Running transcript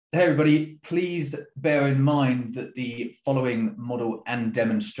Hey everybody, please bear in mind that the following model and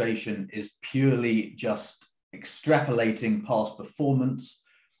demonstration is purely just extrapolating past performance,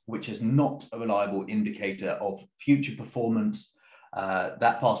 which is not a reliable indicator of future performance.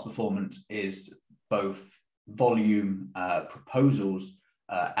 That past performance is both volume, proposals,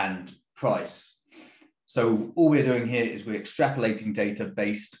 and price. So all we're doing here is we're extrapolating data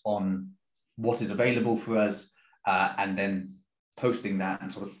based on what is available for us, and then posting that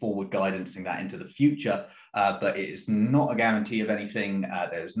and sort of forward guidancing that into the future, but it is not a guarantee of anything.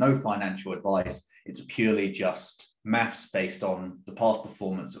 There's no financial advice. It's purely just maths based on the past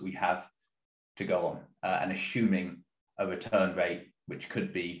performance that we have to go on, and assuming a return rate, which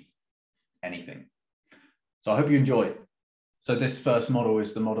could be anything. So I hope you enjoy it. So this first model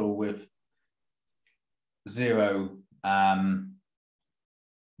is the model with zero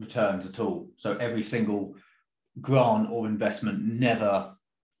returns at all. So every single grant or investment never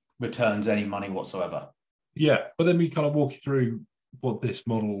returns any money whatsoever. Yeah, but then we kind of walk you through what this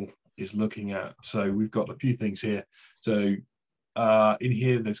model is looking at. So we've got a few things here. So in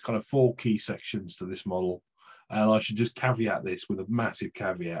here, there's kind of 4 key sections to this model. And I should just caveat this with a massive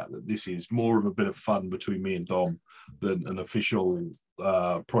caveat that this is more of a bit of fun between me and Dom than an official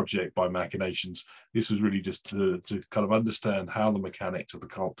project by Machinations. This was really just to kind of understand how the mechanics of the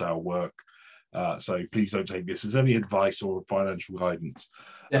Cult DAO work. So please don't take this as any advice or financial guidance.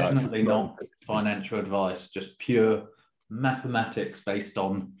 Definitely not financial advice, just pure mathematics based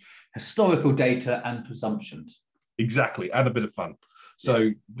on historical data and presumptions. Exactly, and a bit of fun. So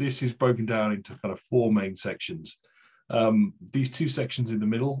yes. This is broken down into kind of 4 main sections. These 2 sections in the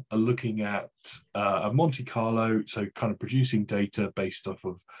middle are looking at a Monte Carlo, so kind of producing data based off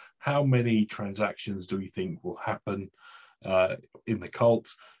of how many transactions do we think will happen in the cult.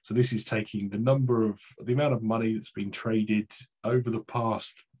 So this is taking the amount of money that's been traded over the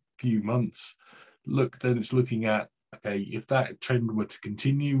past few months. Then it's looking at, okay, if that trend were to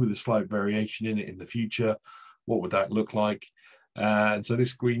continue with a slight variation in it in the future, what would that look like? And so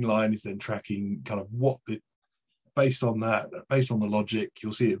this green line is then tracking kind of based on the logic,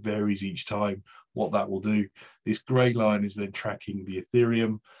 you'll see it varies each time what that will do. This gray line is then tracking the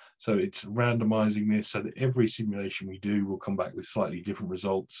Ethereum. So it's randomizing this so that every simulation we do will come back with slightly different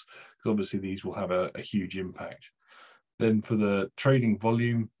results, because obviously these will have a huge impact. Then for the trading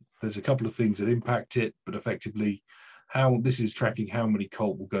volume, there's a couple of things that impact it, but effectively how this is tracking how many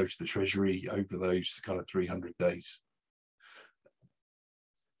cult will go to the treasury over those kind of 300 days.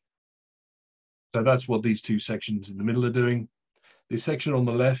 So that's what these 2 sections in the middle are doing. This section on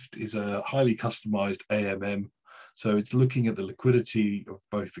the left is a highly customized AMM. So it's looking at the liquidity of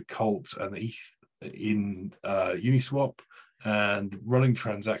both the Cult and the ETH in Uniswap and running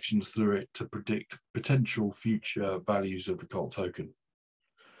transactions through it to predict potential future values of the Cult token.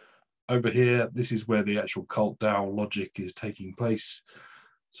 Over here, this is where the actual Cult DAO logic is taking place.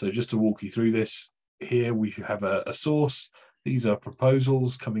 So just to walk you through this, here we have a source. These are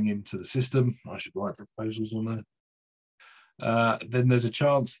proposals coming into the system. I should write proposals on there. Then there's a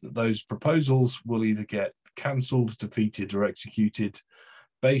chance that those proposals will either get cancelled, defeated, or executed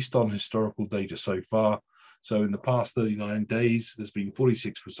based on historical data so far. So in the past 39 days, there's been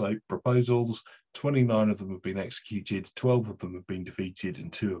 46 proposals, 29 of them have been executed, 12 of them have been defeated,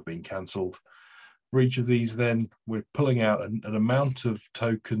 and 2 have been cancelled. For each of these, then, we're pulling out an amount of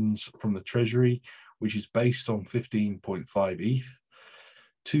tokens from the treasury, which is based on 15.5 ETH.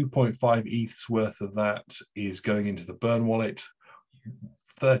 2.5 ETH's worth of that is going into the burn wallet.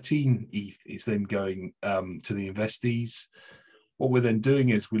 13 ETH is then going to the investees. What we're then doing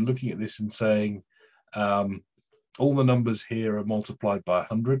is we're looking at this and saying all the numbers here are multiplied by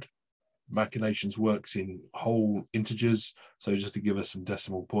 100. Machinations works in whole integers. So just to give us some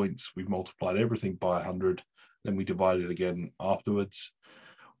decimal points, we've multiplied everything by 100. Then we divide it again afterwards.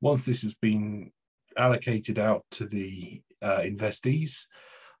 Once this has been allocated out to the investees,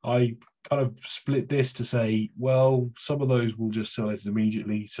 I kind of split this to say, well, some of those will just sell it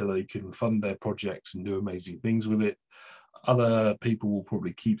immediately so they can fund their projects and do amazing things with it. Other people will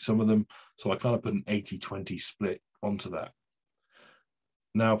probably keep some of them. So I kind of put an 80-20 split onto that.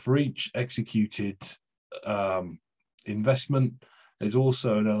 Now, for each executed investment, there's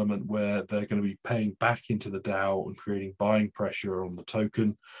also an element where they're going to be paying back into the DAO and creating buying pressure on the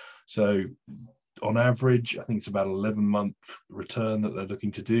token. So on average, I think it's about 11-month return that they're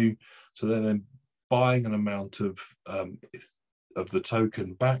looking to do. So they're then buying an amount of the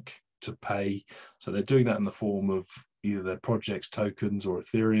token back to pay. So they're doing that in the form of either their project's tokens or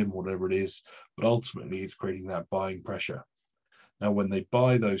Ethereum, whatever it is, but ultimately it's creating that buying pressure. Now, when they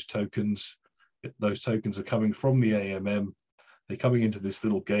buy those tokens are coming from the AMM. They're coming into this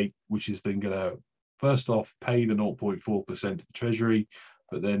little gate, which is then going to, first off, pay the 0.4% to the treasury,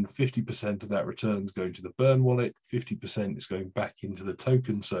 but then 50% of that return is going to the burn wallet, 50% is going back into the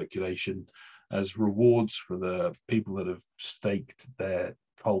token circulation as rewards for the people that have staked their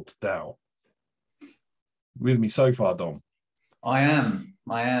Cult DAO. With me so far, Dom? I am.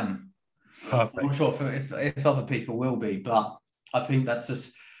 Perfect. I'm not sure if other people will be, but I think that's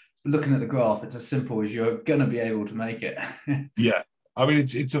just looking at the graph. It's as simple as you're going to be able to make it. Yeah, I mean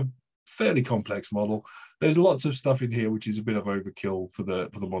it's a fairly complex model. There's lots of stuff in here which is a bit of overkill for the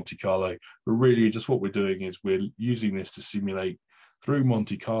Monte Carlo, but really just what we're doing is we're using this to simulate through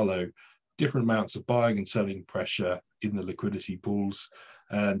Monte Carlo different amounts of buying and selling pressure in the liquidity pools,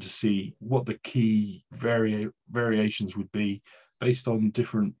 and to see what the key variations would be based on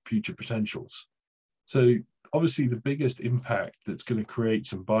different future potentials. So obviously the biggest impact that's going to create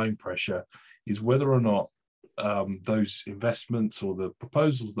some buying pressure is whether or not those investments or the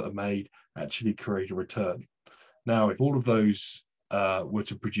proposals that are made actually create a return. Now, if all of those were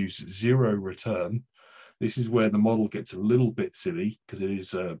to produce zero return, this is where the model gets a little bit silly, because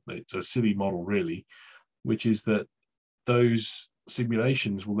it's a silly model really, which is that those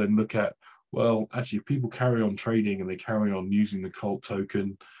simulations will then look at, well, actually, if people carry on trading and they carry on using the Cult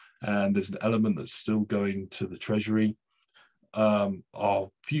token, and there's an element that's still going to the treasury, our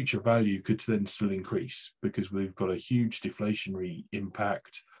future value could then still increase, because we've got a huge deflationary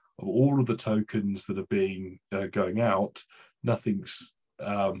impact of all of the tokens that are being going out. Nothing's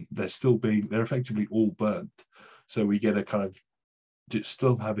they're effectively all burnt. So we get a kind of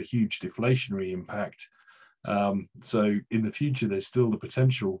still have a huge deflationary impact. So in the future, there's still the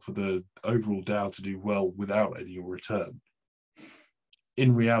potential for the overall DAO to do well without any return.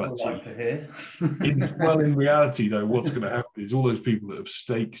 In reality, I'd like to hear. in reality, though, what's going to happen is all those people that have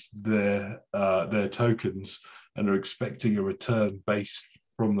staked their tokens and are expecting a return based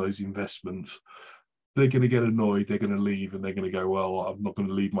from those investments, they're going to get annoyed, they're going to leave, and they're going to go, well, I'm not going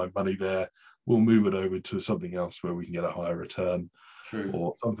to leave my money there. We'll move it over to something else where we can get a higher return. True.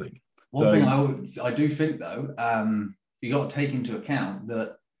 Or something. One thing I do think, though, you got to take into account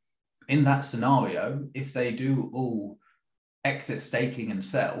that in that scenario, if they do all exit staking and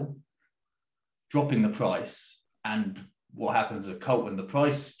sell, dropping the price, and what happens at Cult when the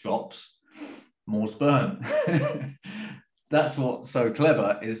price drops, more's burn. That's what's so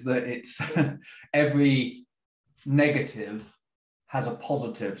clever, is that it's every negative has a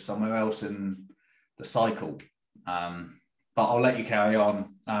positive somewhere else in the cycle. But I'll let you carry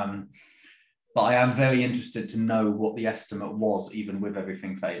on. But I am very interested to know what the estimate was, even with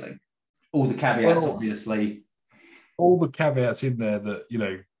everything failing. All the caveats, obviously. All the caveats in there that, you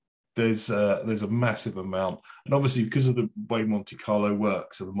know, there's a massive amount. And obviously, because of the way Monte Carlo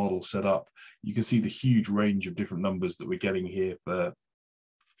works and the model set up, you can see the huge range of different numbers that we're getting here for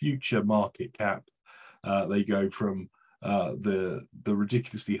future market cap. They go from the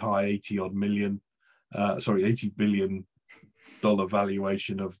ridiculously high 80 billion dollar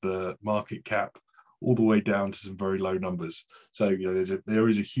valuation of the market cap, all the way down to some very low numbers. So, you know, there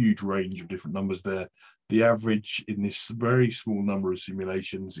is a huge range of different numbers there. The average in this very small number of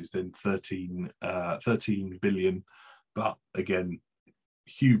simulations is then 13 billion, but again,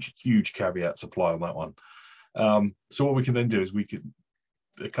 huge caveats apply on that one. So what we can then do is we can,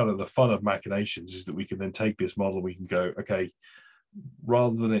 kind of the fun of Machinations is that we can then take this model, we can go, okay,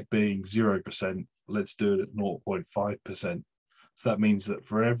 rather than it being 0%, let's do it at 0.5%. So that means that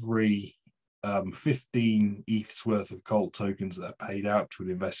for every 15 ETHs worth of Cult tokens that are paid out to an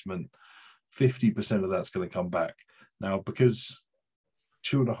investment, 50% of that's going to come back. Now, because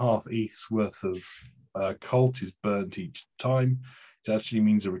 2.5 ETHs worth of Cult is burnt each time, it actually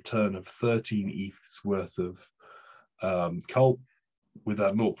means a return of 13 ETHs worth of Cult. With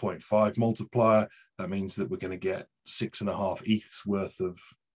that 0.5 multiplier, that means that we're going to get 6.5 ETHs worth of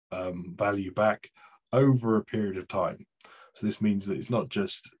value back over a period of time. So this means that it's not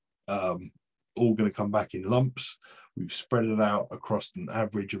just all going to come back in lumps. We've spread it out across an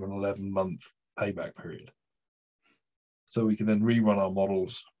average of an 11-month payback period. So we can then rerun our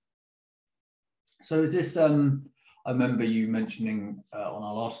models. So is this, I remember you mentioning on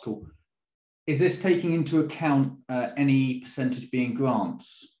our last call, is this taking into account any percentage being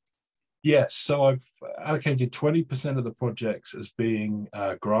grants? Yes, so I've allocated 20% of the projects as being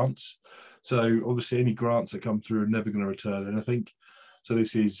grants. So obviously any grants that come through are never going to return anything. So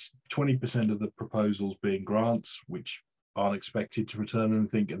this is 20% of the proposals being grants, which aren't expected to return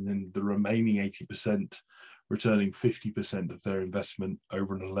anything, and then the remaining 80% returning 50% of their investment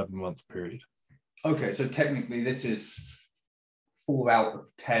over an 11-month period. Okay, so technically this is 4 out of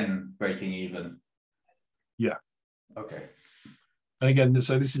 10 breaking even. Yeah. Okay. And again,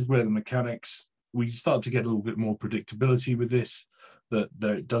 so this is where the mechanics, we start to get a little bit more predictability with this, that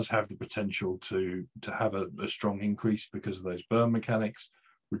it does have the potential to have a strong increase because of those burn mechanics,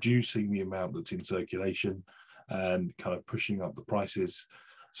 reducing the amount that's in circulation and kind of pushing up the prices.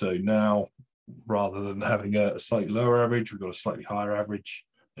 So now, rather than having a slightly lower average, we've got a slightly higher average.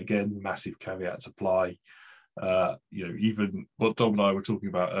 Again, massive caveats apply. You know, even what Dom and I were talking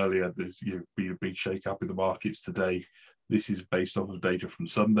about earlier, there's been a big shake up in the markets today. This is based off of data from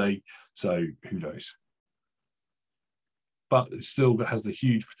Sunday, so who knows? But it still has the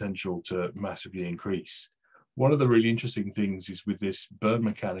huge potential to massively increase. One of the really interesting things is with this burn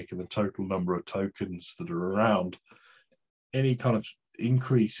mechanic and the total number of tokens that are around, any kind of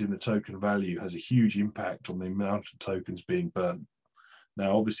increase in the token value has a huge impact on the amount of tokens being burnt.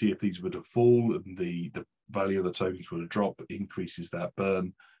 Now, obviously, if these were to fall and the value of the tokens were to drop, it increases that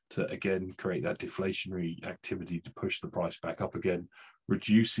burn to, again, create that deflationary activity to push the price back up again,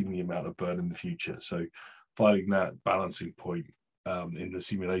 reducing the amount of burn in the future. So finding that balancing point in the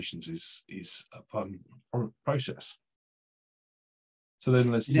simulations is a fun process. So then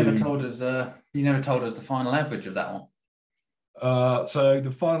let's you never told us the final average of that one. So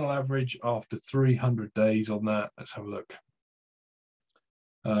the final average after 300 days on that, let's have a look.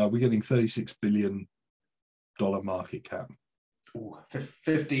 We're getting $36 billion market cap. Ooh,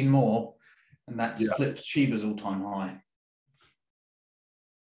 15 more, and that's flipped Shiba's all-time high.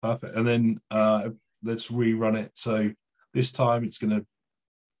 Perfect. And then let's rerun it. So this time it's going to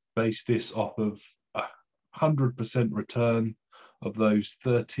base this off of 100% return of those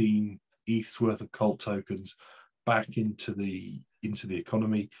 13 ETH's worth of Cult tokens back into the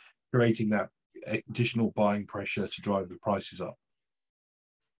economy, creating that additional buying pressure to drive the prices up.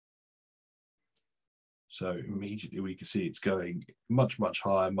 So immediately we can see it's going much, much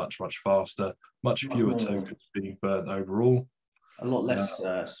higher, much, much faster, much fewer tokens being burnt overall. A lot less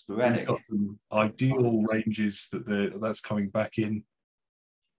sporadic. We've got some ideal ranges that's coming back in.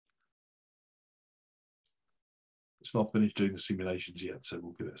 It's not finished doing the simulations yet, so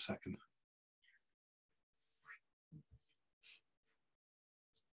we'll give it a second.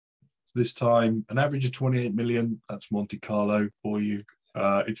 So this time, an average of 28 million, that's Monte Carlo for you.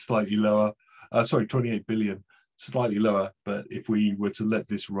 It's slightly lower. Sorry, 28 billion, slightly lower. But if we were to let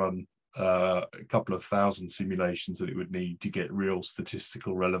this run a couple of thousand simulations that it would need to get real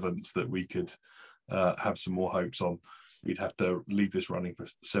statistical relevance that we could have some more hopes on, we'd have to leave this running for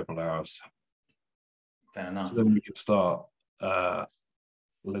several hours. Fair enough. So then we could start,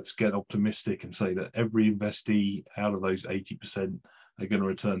 let's get optimistic and say that every investee out of those 80% are going to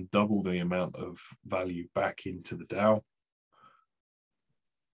return double the amount of value back into the DAO.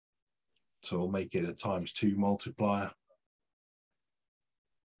 So we'll make it a ×2 multiplier.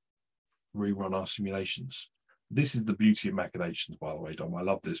 Rerun our simulations. This is the beauty of Machinations, by the way, Dom. I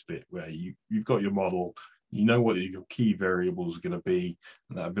love this bit where you've got your model, you know what your key variables are going to be,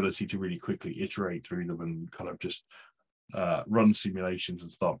 and that ability to really quickly iterate through them and kind of just run simulations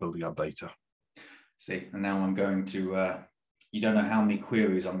and start building up data. See, and now I'm going to, you don't know how many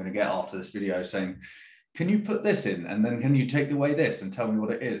queries I'm going to get after this video saying, can you put this in? And then can you take away this and tell me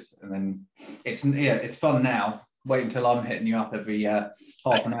what it is? And then it's fun now. Wait until I'm hitting you up every half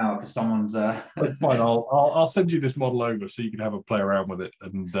an hour because someone's. Fine, I'll send you this model over so you can have a play around with it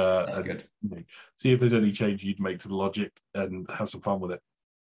and, That's good. See if there's any change you'd make to the logic and have some fun with it.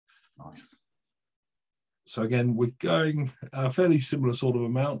 Nice. So again, we're going a fairly similar sort of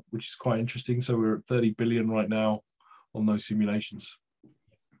amount, which is quite interesting. So we're at 30 billion right now on those simulations.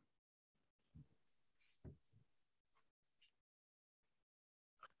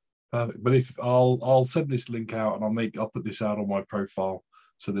 But if I'll send this link out and I'll put this out on my profile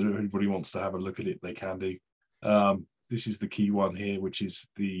so that if anybody wants to have a look at it, they can do. This is the key one here, which is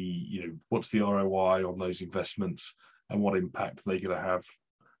what's the ROI on those investments and what impact they're going to have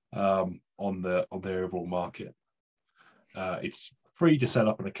on their overall market. It's free to set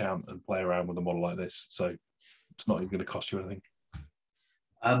up an account and play around with a model like this, so it's not even going to cost you anything.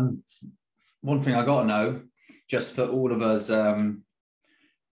 One thing I got to know, just for all of us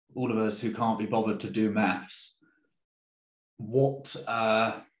who can't be bothered to do maths, what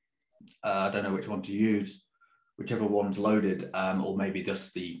I don't know which one to use, whichever one's loaded, or maybe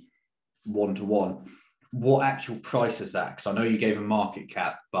just the one-to-one. What actual price is that? Because I know you gave a market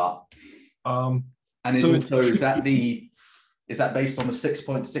cap, but is that based on the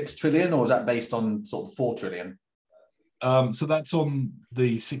 6.6 trillion, or is that based on sort of 4 trillion? So that's on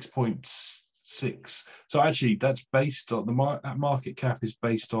the 6.6. So actually, that's based on that market cap is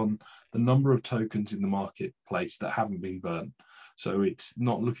based on the number of tokens in the marketplace that haven't been burnt. So it's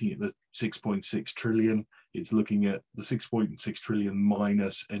not looking at the 6.6 trillion. It's looking at the 6.6 trillion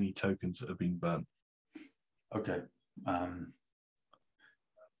minus any tokens that have been burnt. Okay.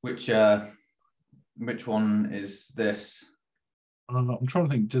 Which one is this? I'm trying to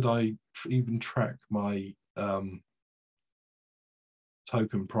think, did I even track my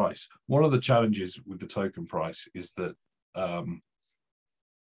token price? One of the challenges with the token price is that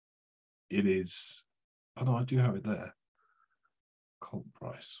it is, oh no, I do have it there. Cult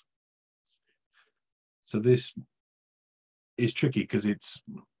price. So this is tricky because it's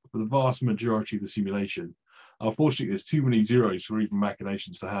for the vast majority of the simulation. Unfortunately, there's too many zeros for even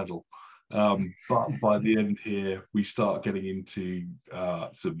Machinations to handle. But by the end here, we start getting into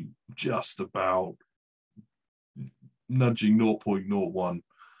some just about nudging 0.01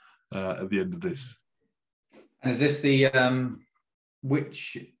 at the end of this. And is this the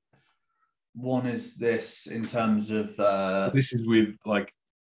which one is this in terms of? This is with like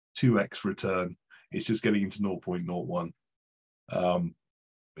 2x return. It's just getting into 0.01.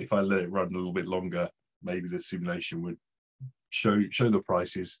 If I let it run a little bit longer, maybe the simulation would show the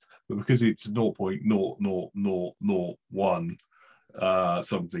prices, but because it's 0.00001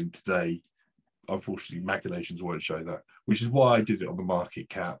 something today, unfortunately Machinations won't show that, which is why I did it on the market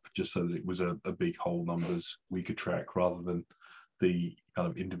cap, just so that it was a big whole numbers we could track rather than the kind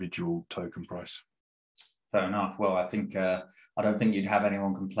of individual token price. Fair enough. Well, I think I don't think you'd have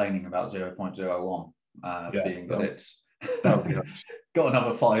anyone complaining about 0.01 being that it's that would be nice. Got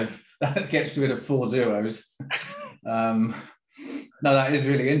another 5 that gets rid of 4 zeros. No, that is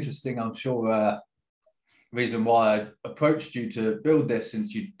really interesting. I'm sure reason why I approached you to build this,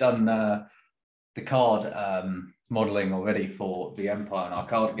 since you've done the card modeling already for vEmpire and our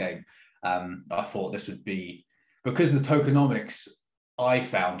card game. I thought this would be, because the tokenomics I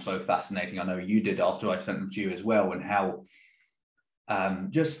found so fascinating. I know you did after I sent them to you as well, and how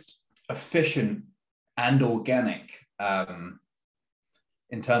just efficient and organic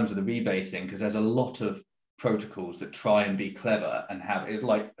in terms of the rebasing, because there's a lot of protocols that try and be clever and have it's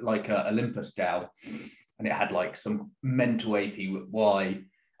like a Olympus DAO, and it had like some mental APY,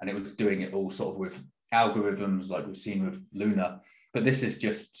 and it was doing it all sort of with algorithms like we've seen with Luna, but this is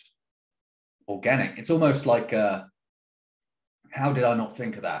just organic. It's almost like how did I not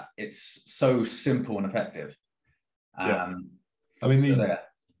think of that? It's so simple and effective. I mean, so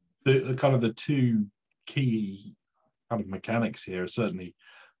the kind of the two key kind of mechanics here are certainly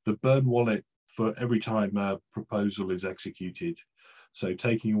the burn wallet for every time a proposal is executed. So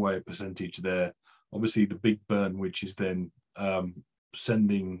taking away a percentage there, obviously the big burn, which is then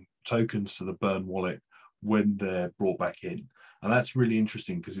sending tokens to the burn wallet when they're brought back in. And that's really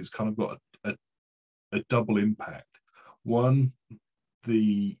interesting because it's kind of got a double impact. One,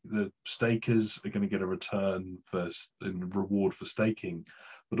 the stakers are going to get a return first and reward for staking,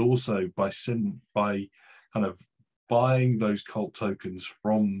 but also by kind of buying those cult tokens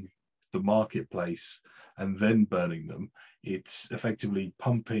from the marketplace and then burning them, it's effectively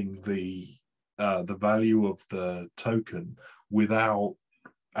pumping the value of the token without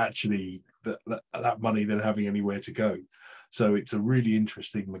actually that money then having anywhere to go. So it's a really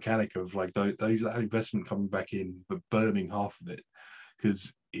interesting mechanic of like that investment coming back in but burning half of it,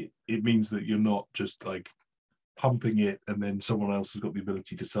 because it means that you're not just like pumping it and then someone else has got the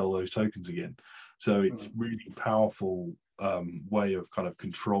ability to sell those tokens again. So it's really powerful way of kind of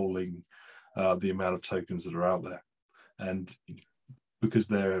controlling the amount of tokens that are out there. And because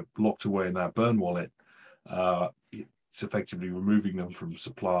they're locked away in that burn wallet, it's effectively removing them from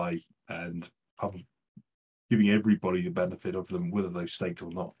supply and giving everybody the benefit of them, whether they've staked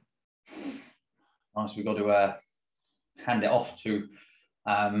or not. Nice. We've got to hand it off to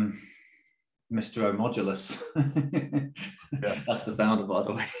Mr. O'Modulus. Yeah. That's the founder, by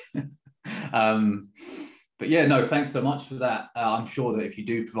the way. But yeah, no, thanks so much for that. I'm sure that if you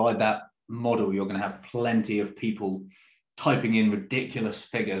do provide that model, you're going to have plenty of people typing in ridiculous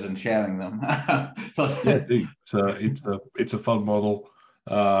figures and sharing them. Yeah, it's a fun model,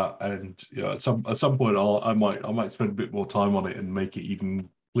 and at some point I might spend a bit more time on it and make it even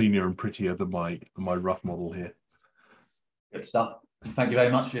cleaner and prettier than my rough model here. Good stuff. Thank you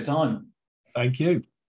very much for your time. Thank you.